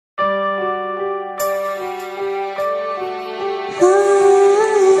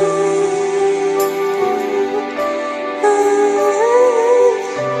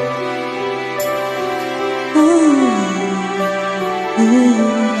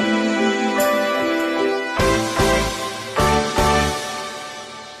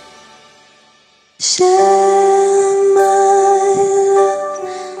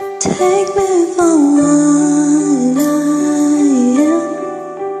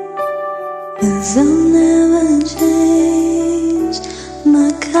'Cause I'll never change my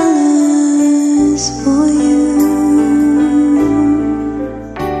colors for you.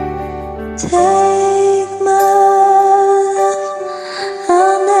 Take my love,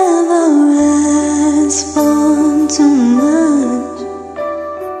 I'll never respond too much.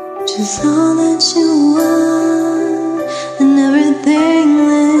 Just all that you want and everything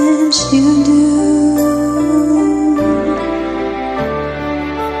that you do.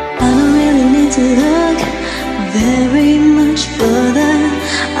 I don't really need to look very much further.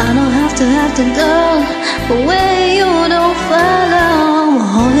 I don't have to go where you don't follow.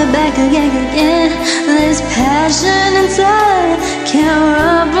 Hold it back again. There's passion inside, can't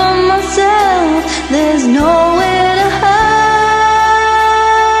run from myself. There's nowhere to hide.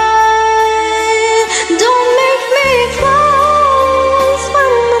 Don't make me close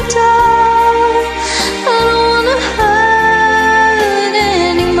when my door. I don't wanna hide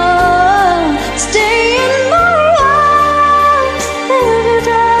anymore. Stay in my arms every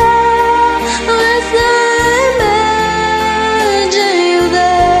day. Listen, imagine you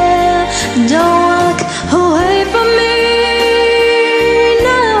there. Don't walk away from me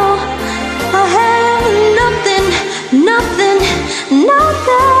now. I have nothing if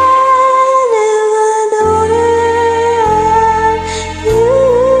I don't have you.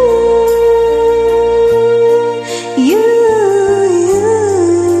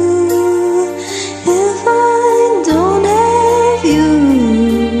 If I don't have you.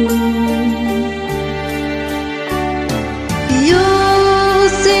 You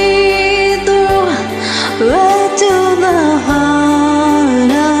see through right to the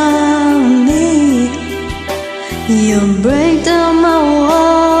heart of me. You break down my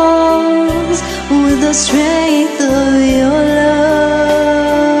walls with the strength of your love.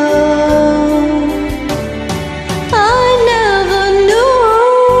 I never knew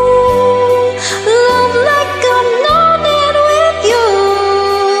love like I've known it with you.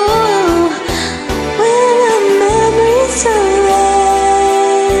 When a memory's surround,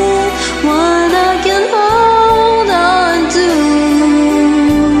 one I can hold on to.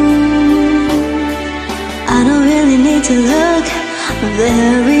 I don't really need to look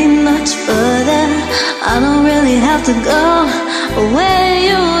very much further. I don't really have to go where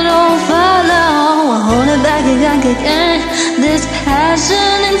you don't follow. Hold it back again. There's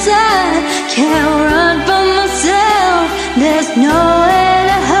passion inside.